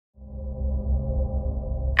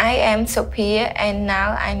I am Sophea and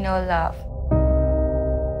now I know love.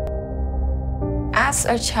 As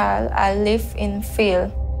a child, I lived in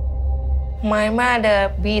fear. My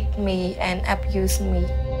mother beat me and abused me.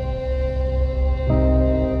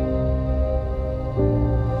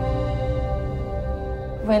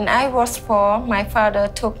 When I was 4, my father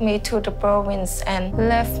took me to the province and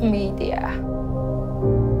left me there.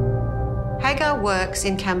 Hagar works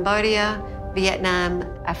in Cambodia, Vietnam,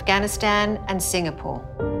 Afghanistan and Singapore.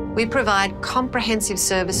 We provide comprehensive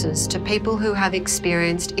services to people who have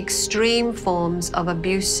experienced extreme forms of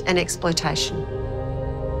abuse and exploitation.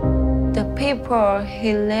 The people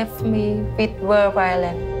he left me with were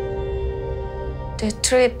violent. They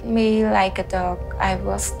treated me like a dog. I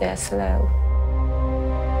was their slave.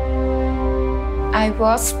 I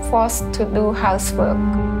was forced to do housework.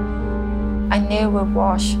 I never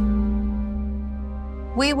washed.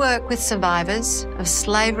 We work with survivors of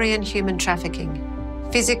slavery and human trafficking,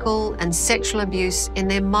 physical and sexual abuse in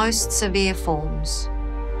their most severe forms.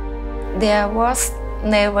 There was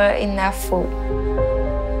never enough food.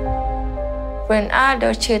 When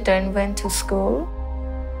other children went to school,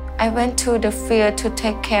 I went to the field to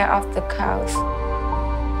take care of the cows.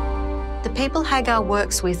 The people Hagar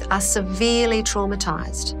works with are severely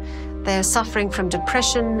traumatised. They are suffering from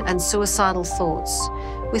depression and suicidal thoughts,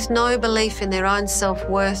 with no belief in their own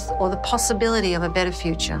self-worth or the possibility of a better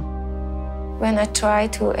future. When I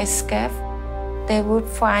tried to escape, they would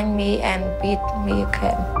find me and beat me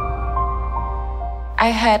again. I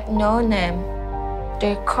had no name.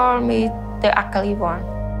 They called me the ugly one.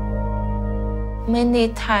 Many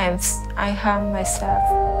times I harmed myself.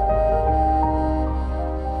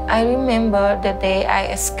 I remember the day I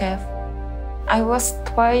escaped. I was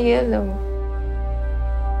 12 years old.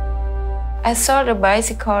 I saw the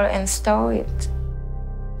bicycle and stole it.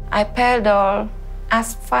 I pedaled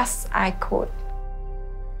as fast as I could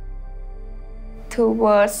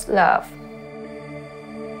towards love.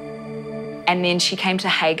 And then she came to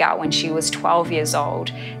Hagar when she was 12 years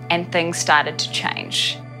old and things started to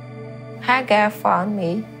change. Hagar found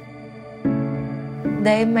me.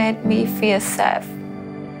 They made me feel safe.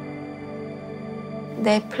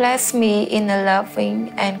 They placed me in a loving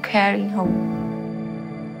and caring home.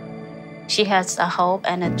 She has a hope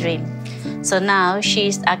and a dream. So now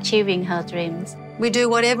she's achieving her dreams. We do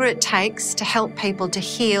whatever it takes to help people to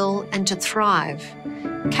heal and to thrive.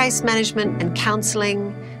 Case management and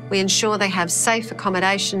counselling. We ensure they have safe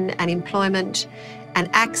accommodation and employment and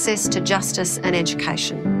access to justice and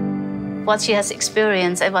education. What she has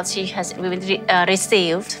experienced and what she has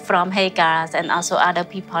received from Hagar and also other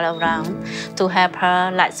people around to help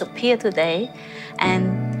her like Sophea today.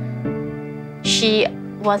 And she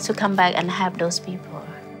wants to come back and help those people.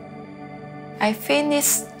 I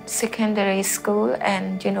finished secondary school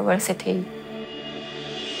and university.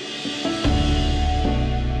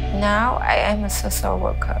 Now I am a social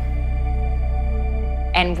worker.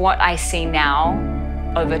 And what I see now,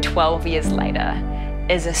 over 12 years later,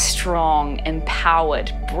 is a strong,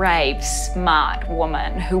 empowered, brave, smart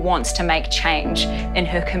woman who wants to make change in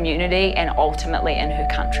her community and ultimately in her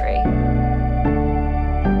country.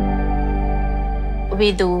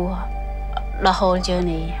 We do the whole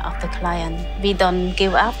journey of the client. We don't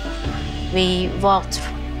give up. We walk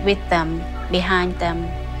with them, behind them,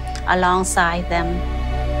 alongside them.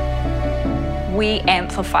 We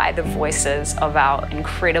amplify the voices of our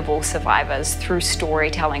incredible survivors through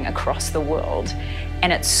storytelling across the world.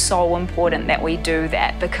 And it's so important that we do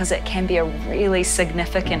that because it can be a really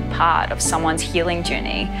significant part of someone's healing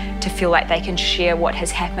journey to feel like they can share what has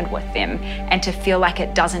happened with them and to feel like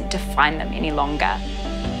it doesn't define them any longer.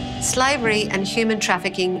 Slavery and human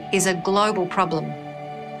trafficking is a global problem.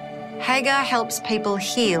 Hagar helps people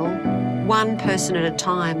heal one person at a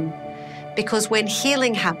time, because when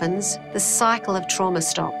healing happens, the cycle of trauma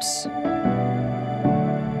stops.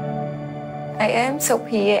 I am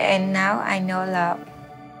Sophea and now I know love.